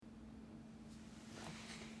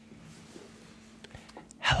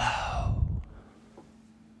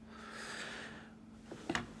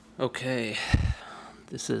Okay,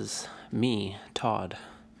 this is me, Todd.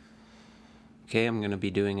 Okay, I'm going to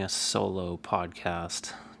be doing a solo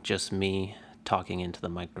podcast, just me talking into the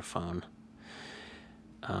microphone.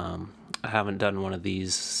 I haven't done one of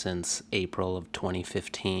these since April of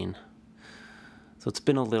 2015, so it's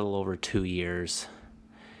been a little over 2 years.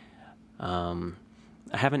 I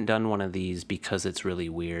haven't done one of these because it's really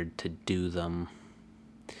weird to do them.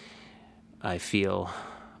 I feel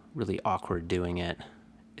really awkward doing it.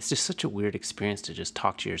 It's just such a weird experience to just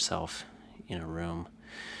talk to yourself in a room.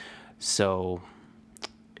 So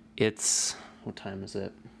it's, what time is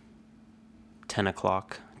it? 10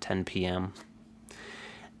 o'clock, 10 p.m.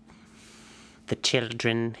 The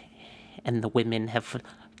children and the women have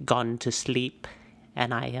gone to sleep,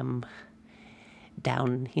 and I am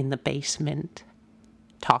down in the basement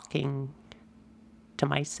talking to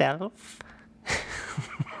myself.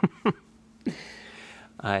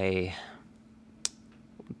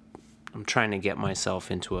 I'm trying to get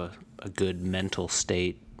myself into a good mental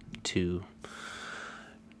state to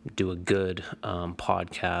do a good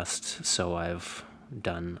podcast, so I've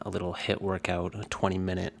done a little HIIT workout, a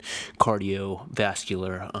 20-minute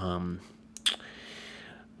cardiovascular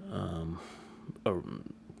a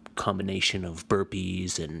combination of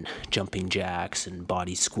burpees and jumping jacks and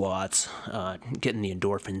body squats, getting the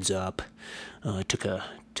endorphins up. Took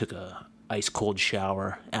a ice cold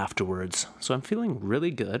shower afterwards, so I'm feeling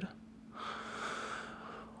really good.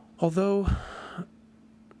 Although,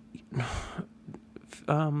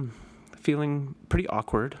 feeling pretty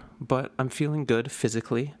awkward, but I'm feeling good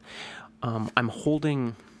physically. I'm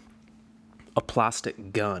holding a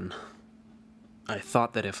plastic gun. I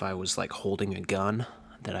thought that if I was holding a gun,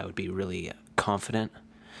 that I would be really confident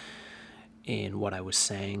in what I was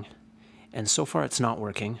saying. And so far it's not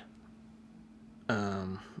working.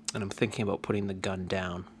 And I'm thinking about putting the gun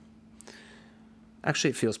down.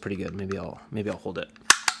 Actually, it feels pretty good. Maybe I'll hold it.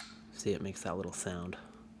 See, it makes that little sound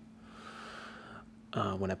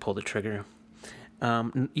when I pull the trigger.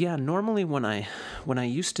 Normally when I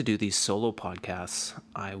used to do these solo podcasts,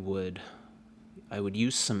 I would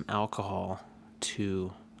use some alcohol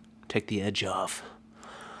to take the edge off.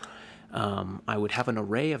 I would have an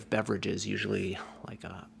array of beverages, usually like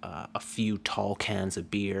a few tall cans of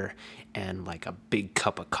beer and like a big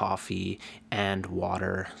cup of coffee and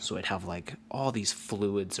water. So I'd have all these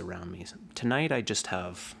fluids around me. Tonight I just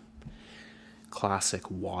have classic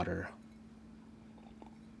water,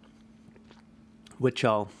 which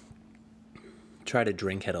I'll try to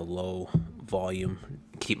drink at a low volume,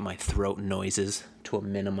 keep my throat noises to a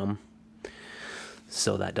minimum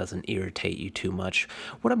so that doesn't irritate you too much.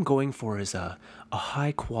 What I'm going for is a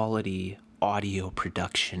high quality audio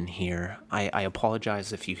production here. I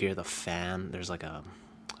apologize if you hear the fan. There's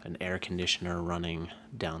an air conditioner running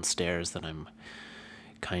downstairs that I'm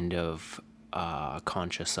kind of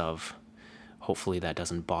conscious of. Hopefully that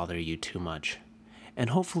doesn't bother you too much.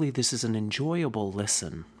 And hopefully this is an enjoyable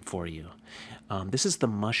listen for you. This is the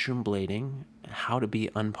Mushroom Blading, How to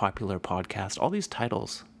Be Unpopular podcast. All these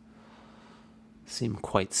titles seem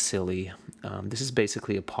quite silly. This is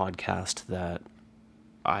basically a podcast that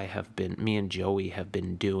me and Joey have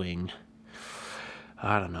been doing,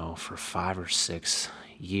 I don't know, for 5 or 6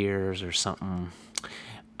 years or something.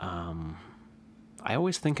 I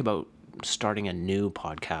always think about starting a new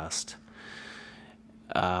podcast.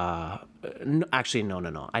 No.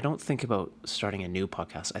 I don't think about starting a new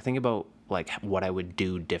podcast. I think about what I would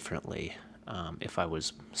do differently if I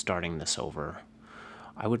was starting this over.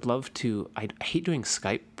 I would love to. I hate doing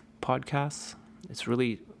Skype podcasts. It's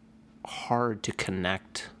really hard to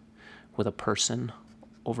connect with a person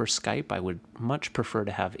over Skype. I would much prefer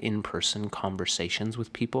to have in-person conversations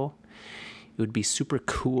with people. It would be super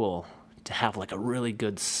cool to have a really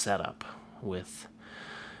good setup with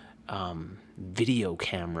video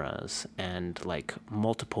cameras and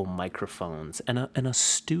multiple microphones and a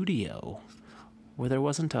studio where there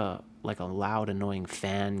wasn't a loud annoying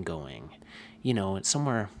fan going.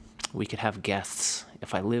 Somewhere we could have guests.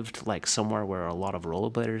 If I lived somewhere where a lot of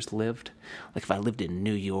rollerbladers lived, if I lived in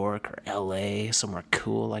New York or LA, somewhere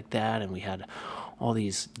cool like that, and we had all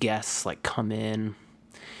these guests come in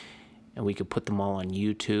and we could put them all on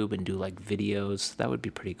YouTube and do videos, that would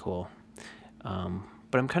be pretty cool.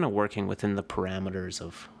 But I'm kind of working within the parameters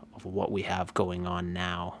of what we have going on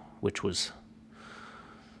now, which was,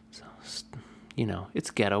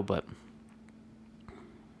 it's ghetto, but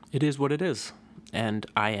it is what it is. And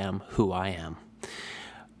I am who I am.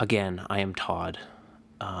 Again, I am Todd.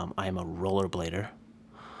 I am a rollerblader.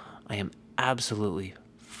 I am absolutely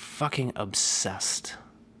fucking obsessed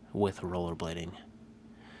with rollerblading,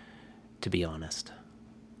 to be honest.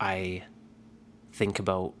 I think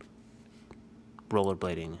about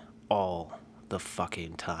rollerblading all the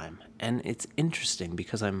fucking time. And it's interesting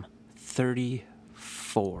because I'm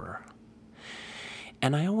 34.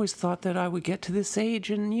 And I always thought that I would get to this age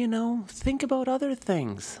and, think about other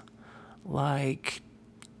things. Like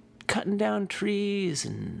cutting down trees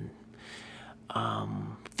and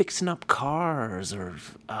fixing up cars or,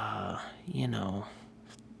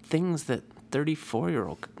 things that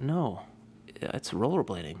 34-year-old... No, it's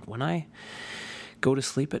rollerblading. When I go to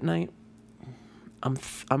sleep at night,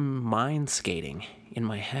 I'm mind skating in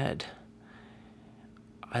my head.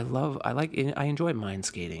 I enjoy mind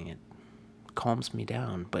skating. It calms me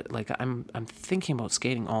down, but I'm thinking about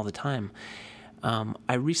skating all the time.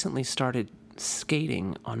 I recently started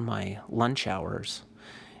skating on my lunch hours,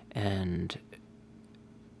 and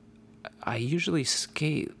I usually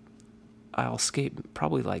I'll skate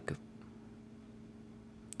probably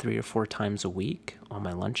 3 or 4 times a week on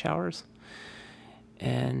my lunch hours,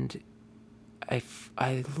 and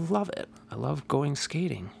I love it. I love going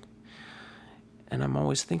skating, and I'm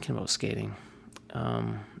always thinking about skating.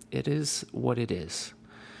 It is what it is.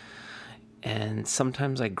 And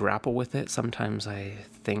sometimes I grapple with it. Sometimes I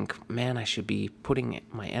think, man, I should be putting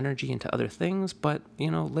my energy into other things. But,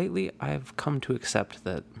 lately I've come to accept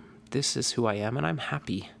that this is who I am. And I'm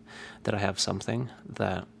happy that I have something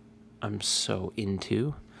that I'm so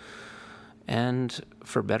into. And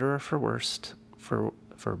for better or for worse, for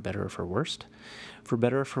better or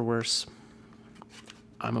for worse,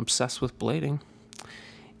 I'm obsessed with blading.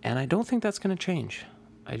 And I don't think that's going to change.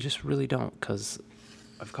 I just really don't, because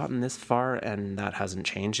I've gotten this far and that hasn't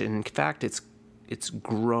changed. In fact, it's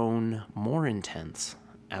grown more intense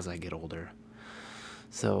as I get older.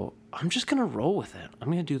 So I'm just going to roll with it. I'm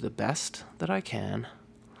going to do the best that I can.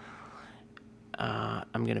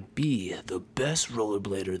 I'm going to be the best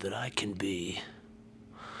rollerblader that I can be.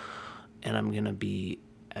 And I'm going to be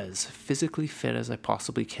as physically fit as I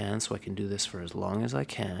possibly can so I can do this for as long as I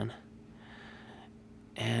can.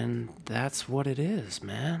 And that's what it is,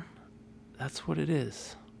 man. That's what it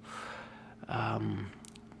is. I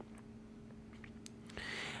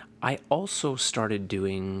also started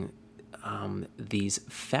doing these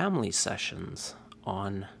family sessions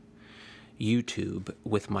on YouTube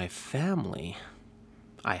with my family.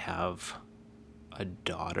 I have a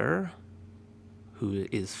daughter who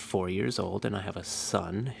is 4 years old, and I have a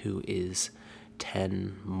son who is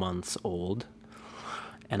 10 months old.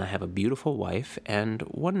 And I have a beautiful wife. And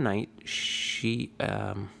one night, she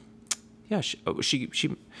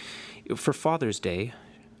for Father's Day,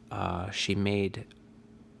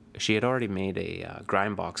 she had already made a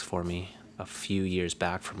grind box for me a few years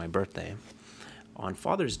back for my birthday. On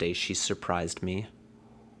Father's Day, she surprised me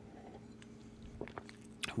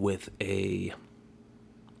with a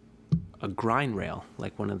grind rail,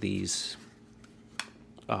 like one of these,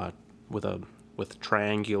 with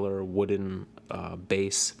triangular wooden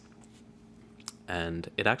base, and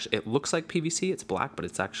it looks like PVC. It's black, but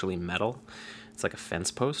it's actually metal. It's like a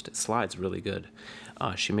fence post. It slides really good.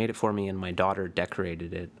 She made it for me, and my daughter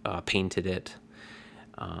decorated it, painted it.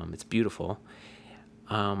 It's beautiful.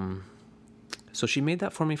 So she made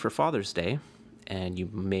that for me for Father's Day, and you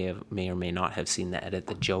may or may not have seen the edit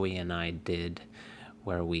that Joey and I did,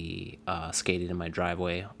 where we skated in my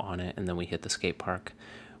driveway on it, and then we hit the skate park.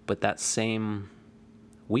 But that same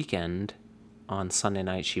weekend, on Sunday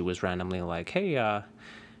night, she was randomly like, hey,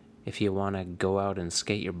 if you want to go out and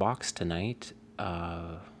skate your box tonight,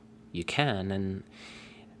 you can. And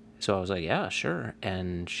so I was like, yeah, sure.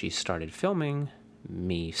 And she started filming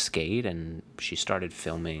me skate, and she started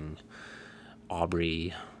filming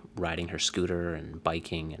Aubrey riding her scooter and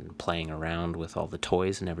biking and playing around with all the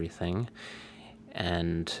toys and everything.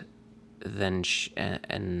 And then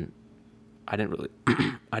and I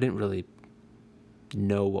didn't really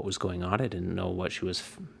know what was going on. I didn't know what she was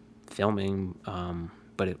filming,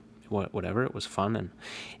 but whatever, it was fun.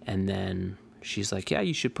 And then she's like, yeah,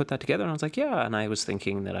 you should put that together. And I was like, yeah. And I was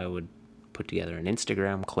thinking that I would put together an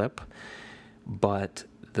Instagram clip, but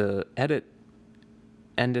the edit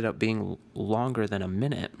ended up being longer than a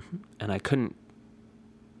minute, and I couldn't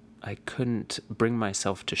bring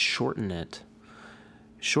myself to shorten it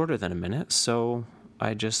shorter than a minute, so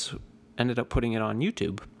I just ended up putting it on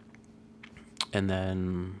YouTube. And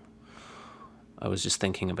then I was just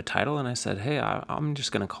thinking of a title, and I said, hey, I'm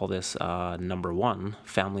just going to call this number 1,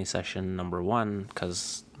 family session number 1,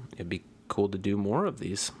 because it'd be cool to do more of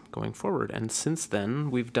these going forward. And since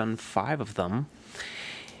then, we've done 5 of them,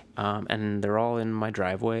 and they're all in my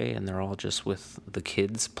driveway, and they're all just with the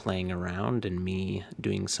kids playing around and me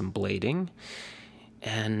doing some blading,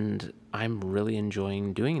 and I'm really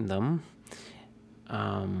enjoying doing them.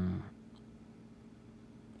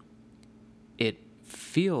 It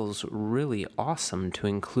feels really awesome to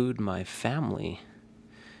include my family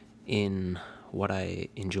in what I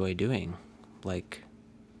enjoy doing. Like,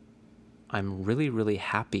 I'm really, really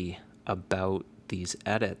happy about these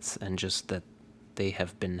edits and just that they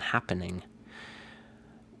have been happening.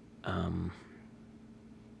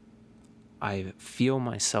 I feel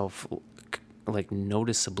myself like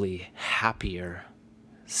noticeably happier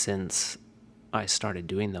since I started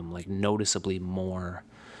doing them, like noticeably more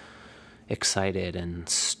excited and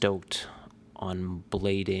stoked on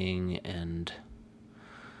blading, and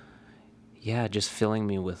yeah, just filling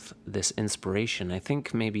me with this inspiration. I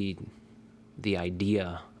think maybe the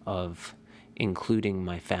idea of including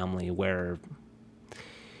my family, where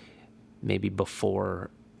maybe before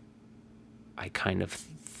I kind of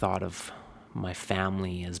thought of my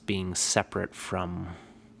family as being separate from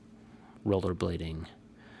rollerblading,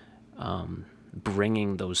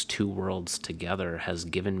 bringing those two worlds together has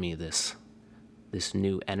given me this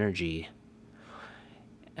new energy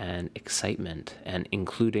and excitement, and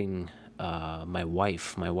including my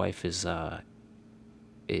wife. My wife is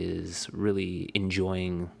really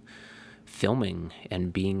enjoying filming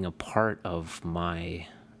and being a part of my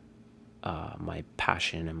my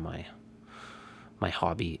passion and my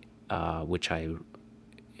hobby, which I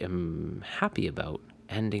am happy about,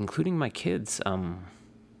 and including my kids.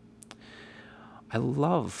 I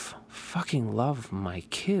fucking love my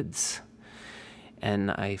kids,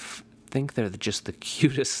 and I think they're just the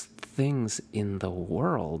cutest things in the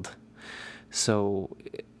world. So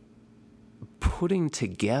putting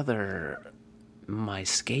together my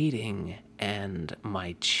skating and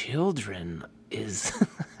my children is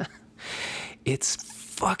it's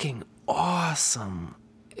fucking awesome.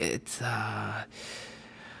 It's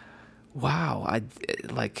wow.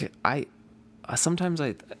 Sometimes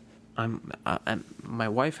my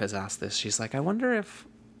wife has asked this. She's like, I wonder if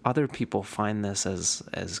other people find this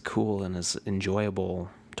as cool and as enjoyable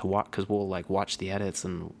to watch, because we'll like watch the edits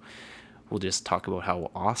and we'll just talk about how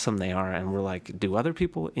awesome they are, and we're like, do other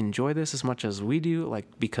people enjoy this as much as we do? Like,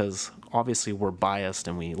 because obviously we're biased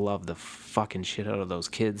and we love the fucking shit out of those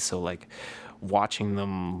kids, so like watching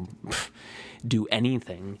them do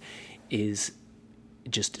anything is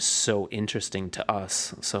just so interesting to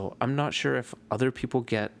us. So I'm not sure if other people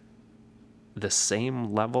get the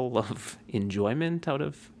same level of enjoyment out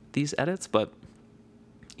of these edits, but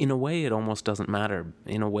in a way it almost doesn't matter.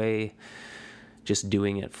 In a way, just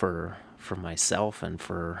doing it for myself and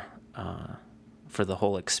for the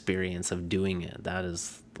whole experience of doing it, that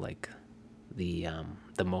is like the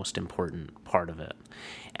most important part of it.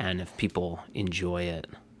 And if people enjoy it,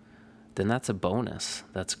 then that's a bonus.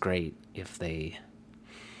 That's great. If they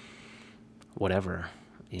whatever,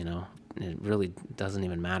 it really doesn't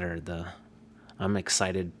even matter. I'm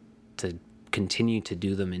excited to continue to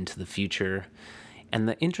do them into the future. And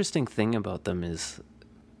the interesting thing about them is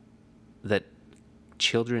that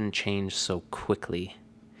children change so quickly.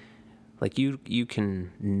 Like you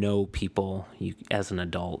can know people, as an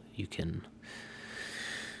adult, you can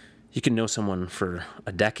know someone for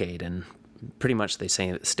a decade and pretty much they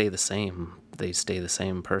stay the same. They stay the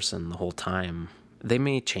same person the whole time. They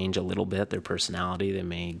may change a little bit, their personality, they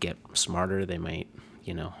may get smarter, they might,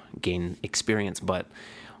 gain experience, but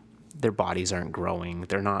their bodies aren't growing.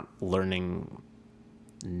 They're not learning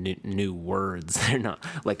new words. They're not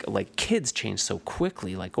like kids change so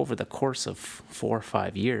quickly. Like over the course of 4 or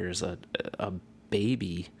 5 years, a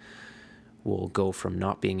baby will go from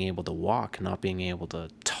not being able to walk, not being able to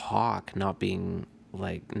talk, not being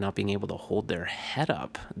able to hold their head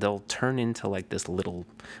up. They'll turn into like this little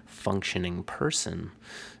functioning person.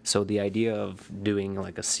 So the idea of doing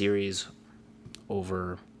like a series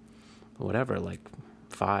over whatever, like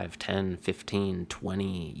 5, 10, 15,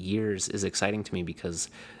 20 years is exciting to me, because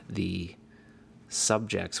the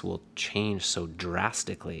subjects will change so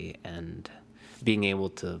drastically, and being able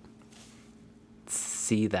to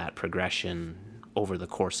see that progression over the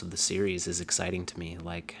course of the series is exciting to me.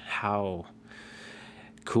 Like, how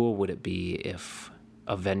cool would it be if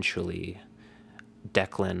eventually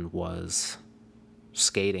Declan was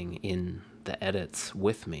skating in the edits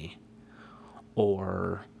with me?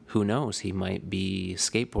 Or who knows, he might be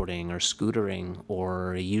skateboarding or scootering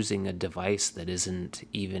or using a device that isn't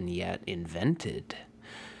even yet invented.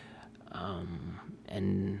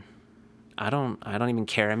 And I don't even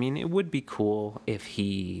care. I mean, it would be cool if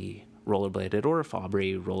he rollerbladed or if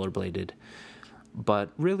Aubrey rollerbladed,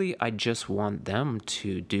 but really I just want them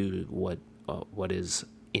to do what is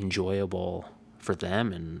enjoyable for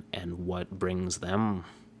them and what brings them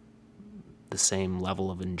the same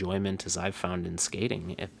level of enjoyment as I've found in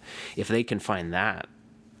skating. If they can find that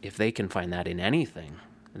in anything,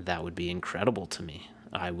 that would be incredible to me.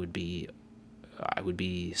 I would be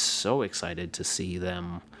so excited to see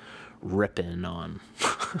them ripping on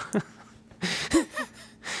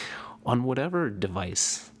on whatever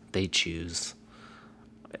device they choose,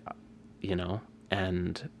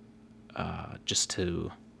 and just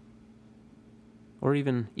to, or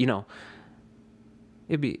even,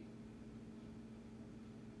 it'd be,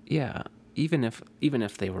 yeah, even if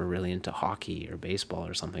they were really into hockey or baseball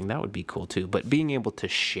or something, that would be cool too. But being able to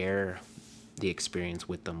share the experience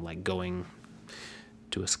with them, like going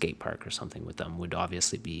to a skate park or something with them, would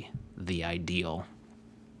obviously be the ideal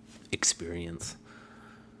experience.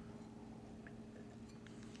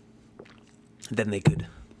 Then they could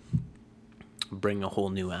bring a whole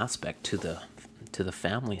new aspect to the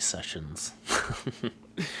family sessions.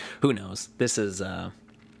 Who knows? This is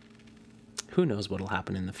who knows what'll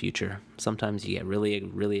happen in the future. Sometimes you get really,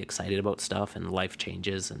 really excited about stuff and life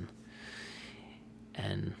changes,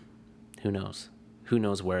 and who knows? Who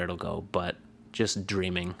knows where it'll go, but just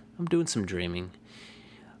dreaming. I'm doing some dreaming,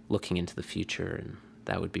 looking into the future, and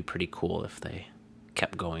that would be pretty cool if they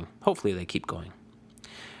kept going. Hopefully they keep going.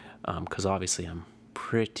 Because obviously I'm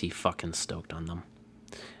pretty fucking stoked on them.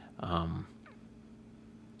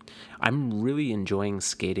 I'm really enjoying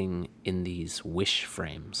skating in these Wish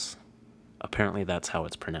frames. Apparently that's how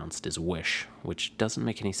it's pronounced, is Wish, which doesn't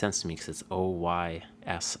make any sense to me because it's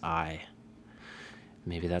O-Y-S-I.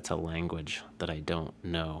 Maybe that's a language that I don't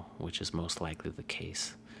know, which is most likely the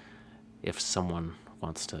case. If someone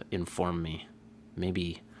wants to inform me,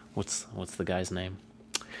 maybe, what's the guy's name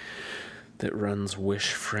that runs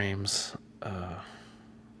Wish frames?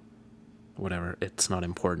 Whatever, it's not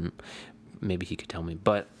important. Maybe he could tell me.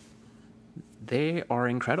 But they are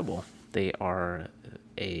incredible. They are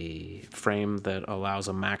a frame that allows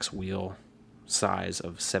a max wheel size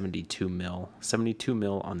of 72 mil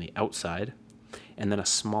on the outside, and then a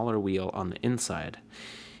smaller wheel on the inside.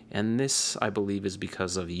 And this, I believe, is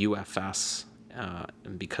because of UFS,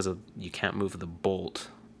 and because of you can't move the bolt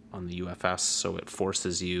on the UFS, so it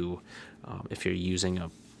forces you, if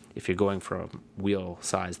you're going for a wheel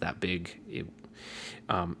size that big,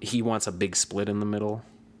 he wants a big split in the middle.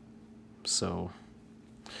 So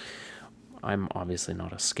I'm obviously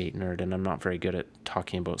not a skate nerd, and I'm not very good at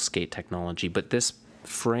talking about skate technology, but this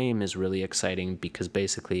frame is really exciting because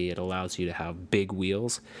basically it allows you to have big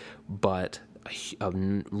wheels, but a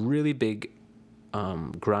really big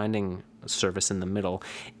grinding surface in the middle,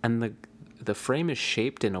 and the frame is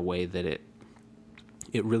shaped in a way that it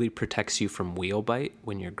really protects you from wheel bite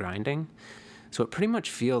when you're grinding. So it pretty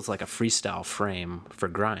much feels like a freestyle frame for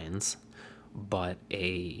grinds, but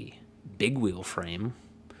a big wheel frame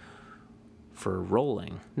for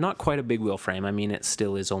rolling. Not quite a big wheel frame. I mean, it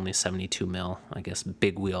still is only 72 mil. I guess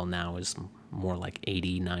big wheel now is more like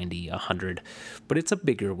 80, 90, 100. But it's a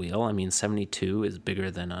bigger wheel. I mean, 72 is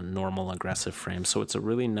bigger than a normal aggressive frame. So it's a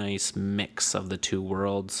really nice mix of the two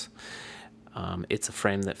worlds. It's a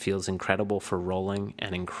frame that feels incredible for rolling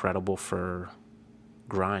and incredible for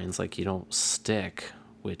grinds. Like, you don't stick,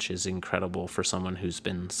 which is incredible for someone who's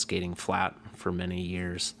been skating flat for many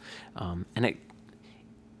years. And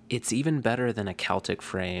it's even better than a Celtic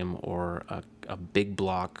frame or a big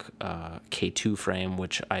block K2 frame,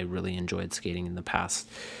 which I really enjoyed skating in the past,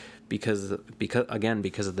 because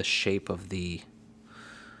of the shape of the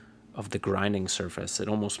grinding surface. It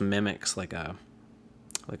almost mimics like a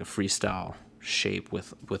freestyle shape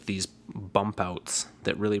with these bump outs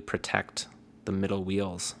that really protect the middle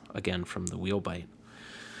wheels, again, from the wheel bite,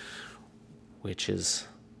 which is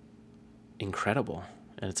incredible.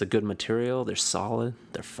 And it's a good material. They're solid.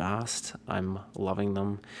 They're fast. I'm loving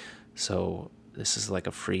them. So this is like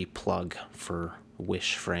a free plug for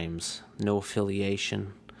Wish frames. No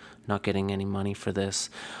affiliation. Not getting any money for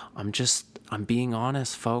this. I'm being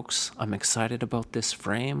honest, folks. I'm excited about this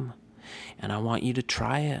frame, and I want you to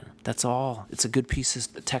try it. That's all. It's a good piece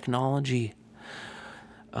of technology.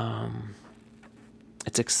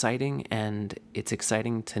 It's exciting, and it's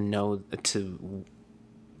exciting to know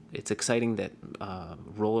it's exciting that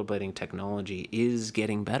rollerblading technology is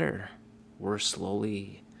getting better. We're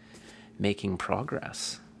slowly making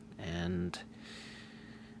progress, and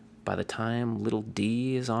by the time little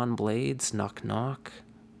D is on blades, knock knock,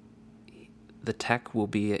 the tech will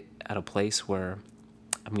be at a place where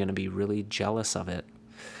I'm going to be really jealous of it.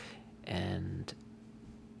 And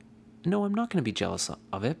no, I'm not going to be jealous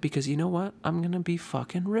of it, because you know what? I'm going to be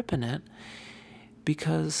fucking ripping it,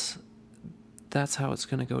 because that's how it's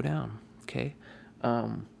going to go down, okay?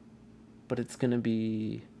 But it's going to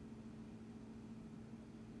be...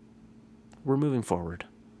 We're moving forward.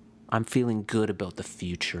 I'm feeling good about the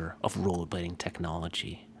future of rollerblading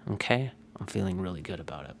technology, okay? I'm feeling really good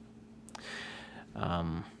about it.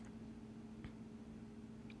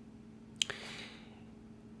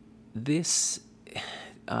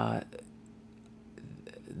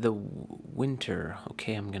 The winter,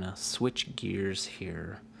 okay, I'm gonna switch gears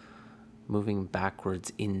here, moving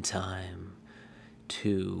backwards in time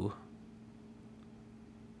to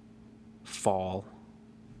fall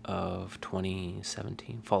of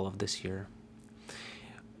 2017, fall of this year.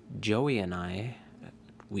 Joey and I,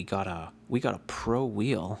 we got a pro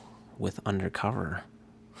wheel with Undercover.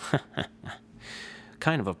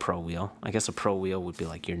 Kind of a pro wheel. I guess a pro wheel would be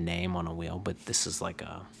like your name on a wheel, but this is like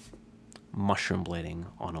a mushroom blading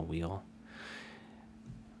on a wheel.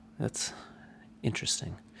 That's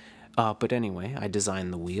interesting. But anyway, I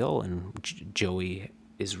designed the wheel, and Joey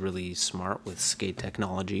is really smart with skate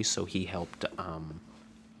technology, so he helped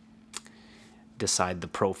decide the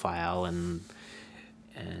profile and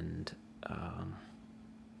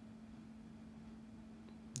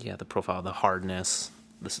the profile, the hardness,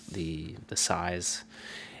 the size.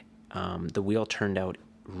 The wheel turned out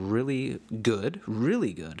really good.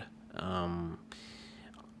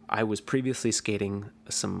 I was previously skating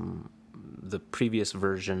the previous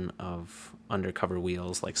version of Undercover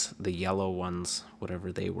wheels, like the yellow ones,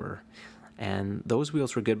 whatever they were. And those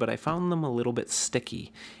wheels were good, but I found them a little bit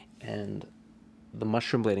sticky. And the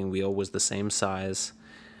mushroom blading wheel was the same size,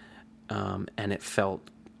 and it felt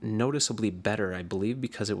noticeably better, I believe,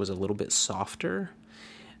 because it was a little bit softer.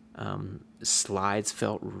 Slides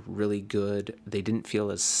felt really good. They didn't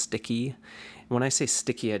feel as sticky. When I say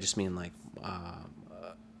sticky, I just mean like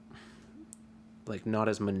not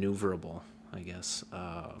as maneuverable, I guess.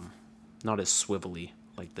 Not as swivelly.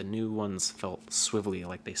 Like the new ones felt swivelly,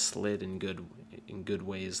 like they slid in good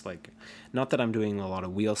ways. Like, not that I'm doing a lot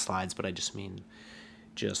of wheel slides, but I just mean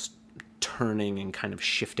just turning and kind of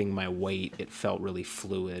shifting my weight. It felt really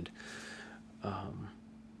fluid.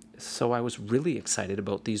 So I was really excited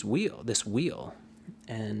about this wheel.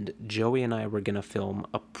 And Joey and I were going to film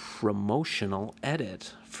a promotional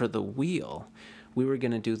edit for the wheel. We were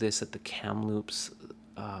going to do this at the Kamloops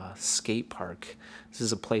skate park. This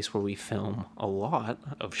is a place where we film a lot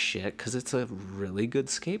of shit because it's a really good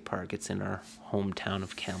skate park. It's in our hometown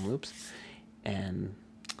of Kamloops. And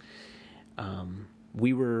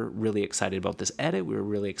we were really excited about this edit. We were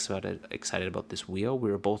really excited about this wheel.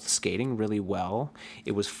 We were both skating really well.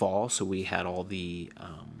 It was fall, so we had all the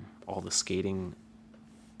skating,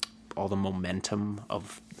 all the momentum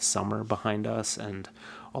of summer behind us, and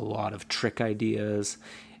a lot of trick ideas.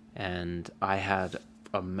 And I had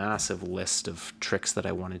a massive list of tricks that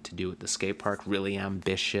I wanted to do at the skate park. Really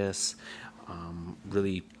ambitious,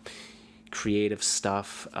 really creative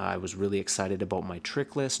stuff. I was really excited about my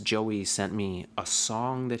trick list. Joey sent me a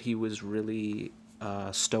song that he was really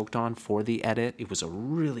stoked on for the edit. It was a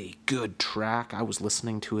really good track. I was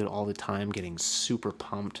listening to it all the time, getting super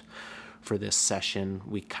pumped for this session.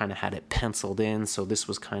 We kind of had it penciled in, so this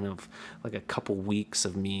was kind of like a couple weeks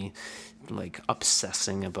of me like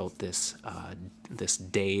obsessing about this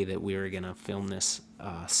day that we were gonna film this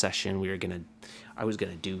session. I was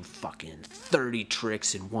gonna do fucking 30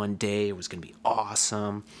 tricks in one day. It was gonna be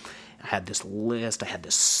awesome. I had this list, I had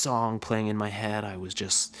this song playing in my head. I was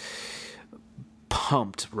just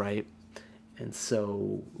pumped, right? And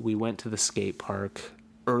so we went to the skate park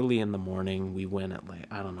early in the morning. We went at like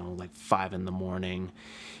 5 in,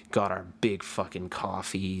 got our big fucking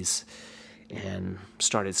coffees, and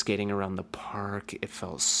started skating around the park. It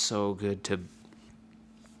felt so good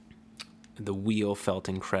the wheel felt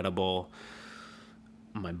incredible.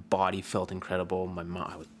 My body felt incredible.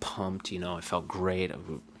 I was pumped, I felt great. It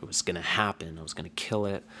was going to happen. I was going to kill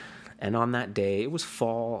it. And on that day, it was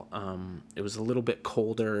fall. It was a little bit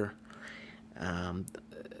colder.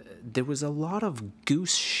 There was a lot of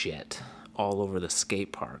goose shit all over the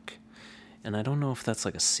skate park. And I don't know if that's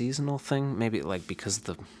like a seasonal thing. Maybe like because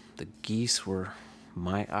the geese were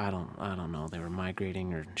I don't know. They were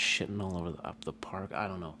migrating or shitting all over up the park. I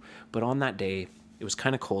don't know. But on that day, it was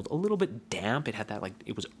kind of cold, a little bit damp. It had that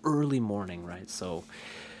it was early morning, right? So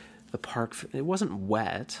the park, it wasn't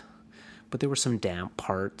wet, but there were some damp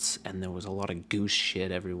parts, and there was a lot of goose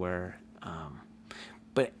shit everywhere.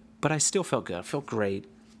 But I still felt good. I felt great.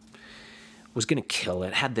 Was gonna kill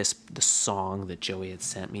it. Had the song that Joey had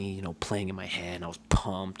sent me, playing in my head, and I was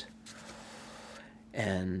pumped.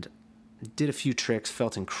 And did a few tricks,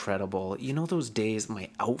 felt incredible. Those days my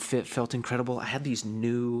outfit felt incredible. I had these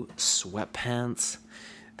new sweatpants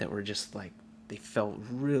that were just like, they felt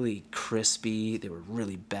really crispy. They were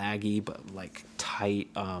really baggy, but like tight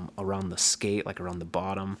around the skate, like around the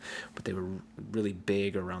bottom. But they were really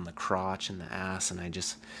big around the crotch and the ass. And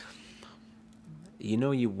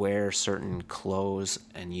you wear certain clothes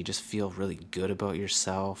and you just feel really good about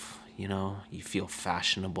yourself. You feel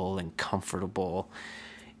fashionable and comfortable,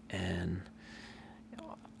 and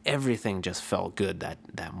everything just felt good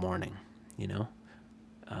that morning.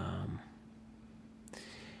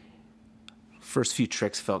 First few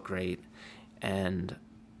tricks felt great, and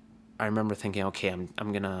I remember thinking, okay,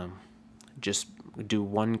 I'm gonna just do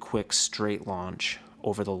one quick straight launch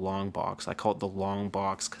over the long box. I call it the long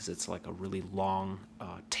box because it's like a really long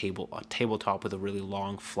tabletop with a really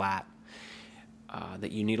long flat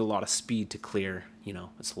that you need a lot of speed to clear.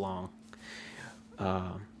 It's long.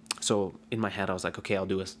 So in my head, I was like, okay, I'll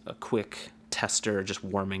do a quick tester, just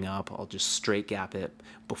warming up. I'll just straight gap it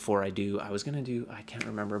before I was going to do, I can't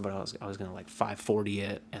remember, but I was going to like 540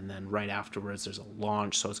 it. And then right afterwards, there's a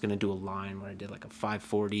launch. So I was going to do a line where I did like a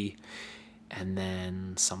 540 and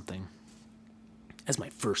then something. As my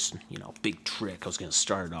first, big trick, I was going to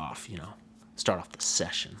start off the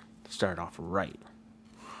session, start off right.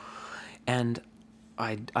 And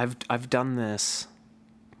I've done this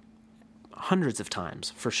hundreds of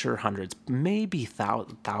times, for sure, hundreds, maybe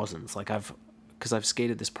thousands. Because I've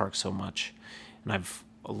skated this park so much, and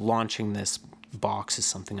launching this box is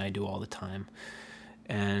something I do all the time.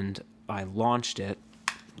 And I launched it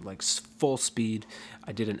like full speed.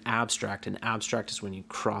 I did an abstract. An abstract is when you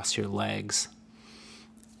cross your legs.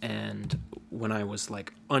 And when I was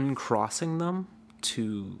like uncrossing them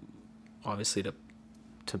to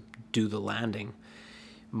do the landing,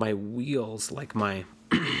 my wheels, like my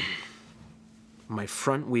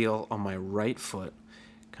front wheel on my right foot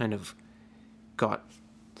kind of got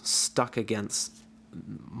stuck against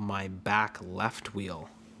my back left wheel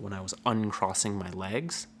when I was uncrossing my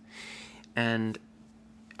legs. And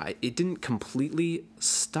it didn't completely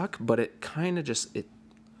stuck, but it kind of it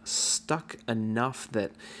stuck enough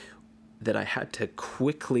that I had to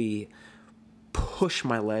quickly push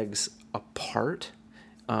my legs apart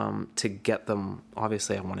to get them.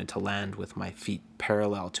 Obviously, I wanted to land with my feet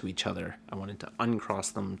parallel to each other. I wanted to uncross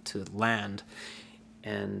them to land,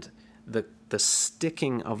 and the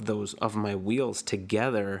sticking of my wheels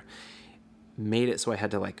together made it so I had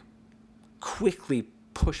to like quickly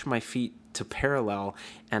push my feet to parallel,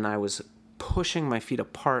 and I was pushing my feet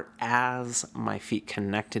apart as my feet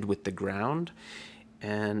connected with the ground,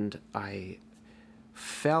 and I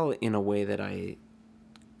fell in a way that I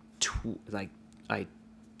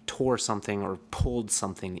tore something or pulled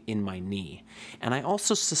something in my knee. And I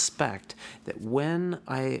also suspect that when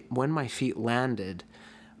my feet landed,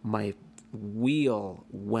 my wheel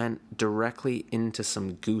went directly into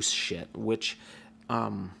some goose shit, which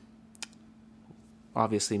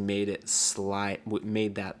obviously made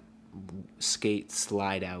that skate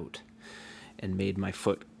slide out and made my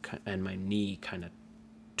foot and my knee kind of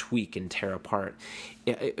tweak and tear apart.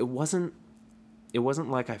 It wasn't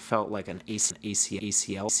like I felt like an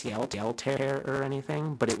ACL tear or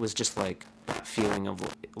anything, but it was just like that feeling of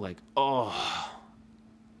like, oh,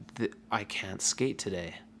 I can't skate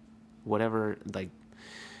today. Whatever, like,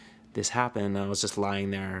 this happened, I was just lying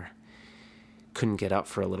there, couldn't get up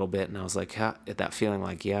for a little bit, and I was like, that feeling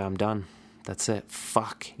like, yeah, I'm done. That's it.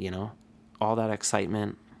 Fuck, all that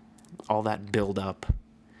excitement, all that build up,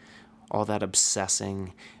 all that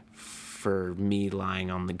obsessing for me lying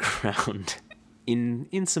on the ground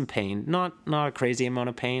in some pain, not a crazy amount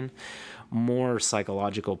of pain, more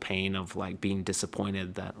psychological pain of like being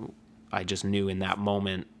disappointed that I just knew in that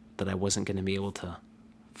moment that I wasn't going to be able to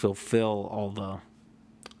fulfill all the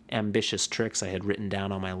ambitious tricks I had written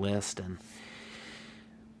down on my list, and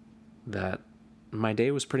that my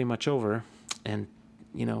day was pretty much over. And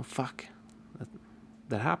fuck,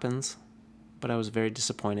 that happens. But I was very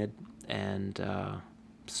disappointed, and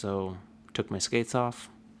so took my skates off.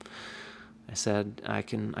 I said, I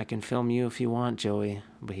can film you if you want, Joey.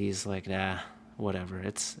 But he's like, nah, whatever.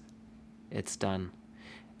 It's done.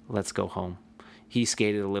 Let's go home. He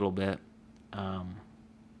skated a little bit.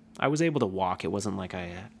 I was able to walk. It wasn't like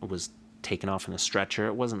I was taken off in a stretcher.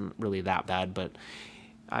 It wasn't really that bad, but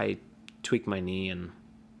I tweaked my knee, and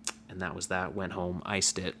that was that. Went home,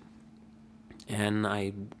 iced it, and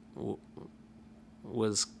I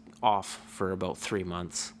was off for about 3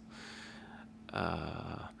 months.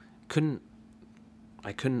 I couldn't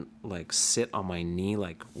like sit on my knee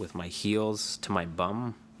like with my heels to my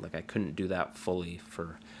bum. Like I couldn't do that fully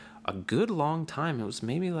for a good long time. It was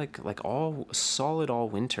maybe like all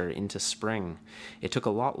winter into spring. It took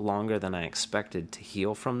a lot longer than I expected to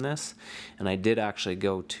heal from this, and I did actually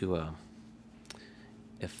go to a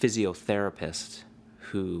physiotherapist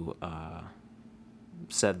who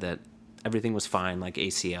said that everything was fine, like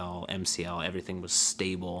ACL, MCL, everything was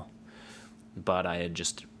stable, but I had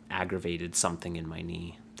just aggravated something in my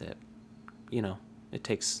knee that, it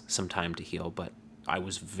takes some time to heal. But I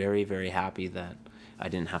was very, very happy that I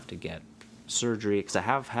didn't have to get surgery, because I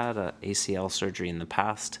have had a ACL surgery in the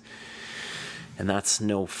past, and that's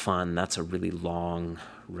no fun. That's a really long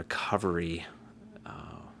recovery.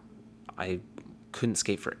 I couldn't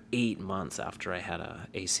skate for 8 months after I had a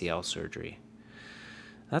ACL surgery.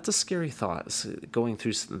 That's a scary thought, going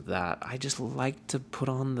through that. I just like to put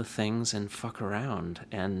on the things and fuck around,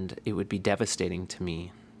 and it would be devastating to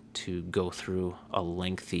me to go through a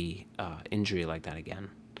lengthy injury like that again.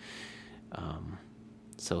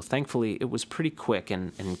 So thankfully it was pretty quick,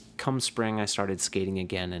 and come spring I started skating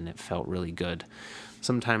again, and it felt really good.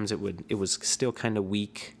 Sometimes it was still kind of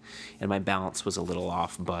weak and my balance was a little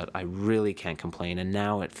off, but I really can't complain. And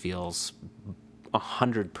now it feels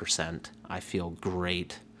 100%. I feel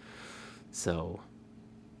great. So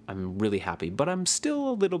I'm really happy, but I'm still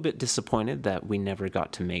a little bit disappointed that we never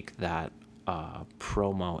got to make that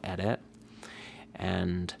promo edit.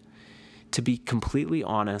 And to be completely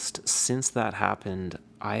honest, since that happened,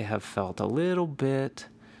 I have felt a little bit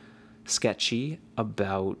sketchy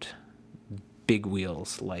about big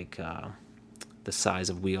wheels, like the size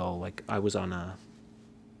of wheel. Like I was on the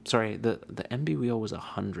MB wheel was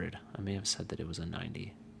 100. I may have said that it was a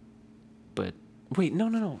 90. But wait,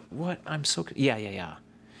 no. What? Yeah.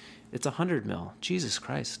 It's 100 mil. Jesus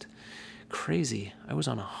Christ. Crazy. I was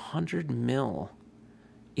on 100 mil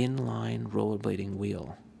inline rollerblading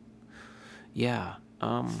wheel. Yeah.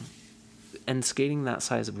 And skating that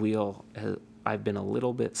size of wheel, I've been a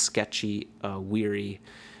little bit sketchy, weary,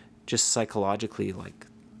 just psychologically, like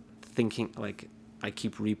thinking, like I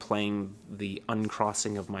keep replaying the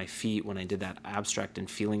uncrossing of my feet when I did that abstract and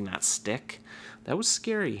feeling that stick. That was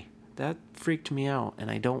scary. That freaked me out, and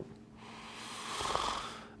I don't...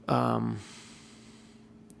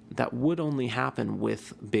 that would only happen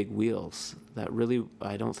with big wheels.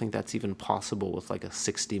 I don't think that's even possible with like a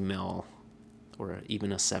 60 mil or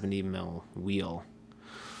even a 70 mil wheel.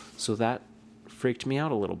 So that freaked me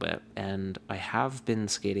out a little bit, and I have been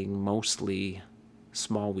skating mostly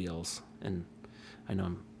small wheels, and I know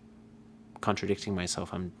I'm contradicting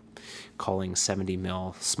myself. I'm calling 70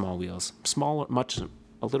 mil small wheels. Smaller,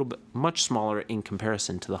 much smaller in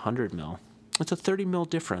comparison to the 100 mil. It's a 30 mil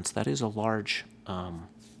difference. That is a large...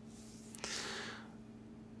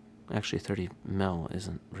 actually 30 mil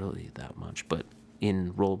isn't really that much, but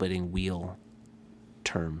in rollerblading wheel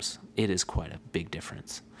terms, it is quite a big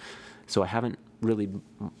difference. So I haven't really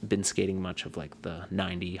been skating much of like the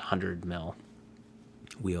 90, 100 mil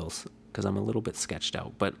wheels because I'm a little bit sketched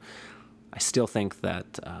out, but I still think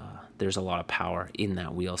that there's a lot of power in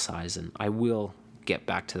that wheel size, and I will get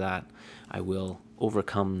back to that. I will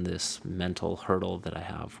overcome this mental hurdle that I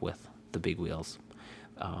have with the big wheels.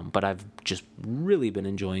 But I've just really been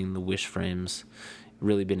enjoying the wish frames,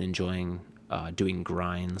 really been enjoying doing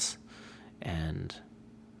grinds, and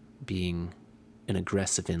being an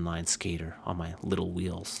aggressive inline skater on my little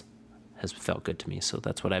wheels has felt good to me. So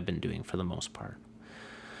that's what I've been doing for the most part.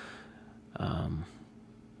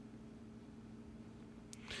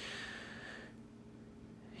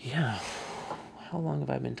 Yeah. How long have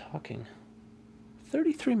I been talking?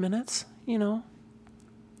 33 minutes,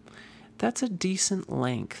 That's a decent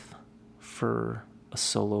length for a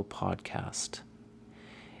solo podcast.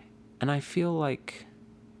 And I feel like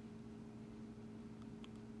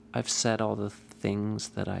I've said all the things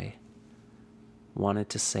that I wanted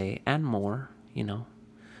to say and more,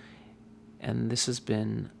 And this has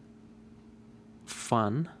been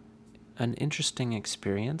fun, an interesting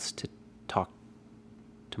experience to talk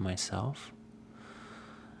to myself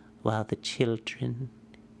while the children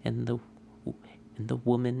and the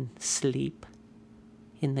women sleep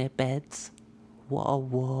in their beds, all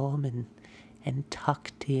warm and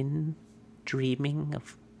tucked in, dreaming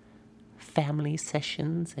of family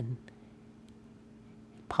sessions and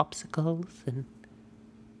popsicles and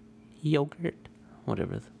yogurt,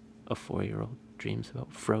 whatever a 4-year-old dreams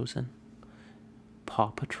about. Frozen,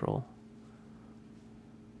 Paw Patrol,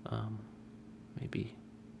 maybe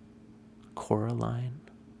Coraline.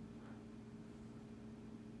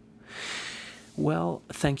 Well,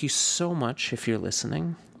 thank you so much if you're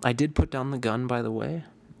listening. I did put down the gun, by the way.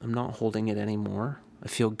 I'm not holding it anymore. I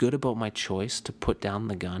feel good about my choice to put down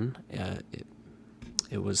the gun.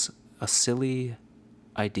 It was a silly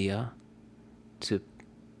idea to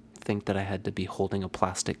think that I had to be holding a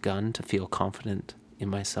plastic gun to feel confident in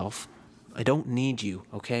myself. I don't need you,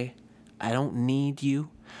 okay? I don't need you.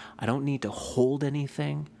 I don't need to hold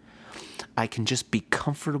anything. I can just be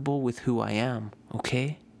comfortable with who I am,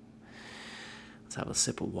 okay? Let's have a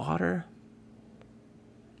sip of water.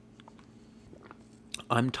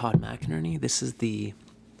 I'm Todd McInerney. This is the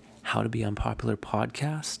How to Be Unpopular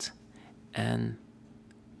podcast, and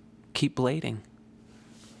keep blading.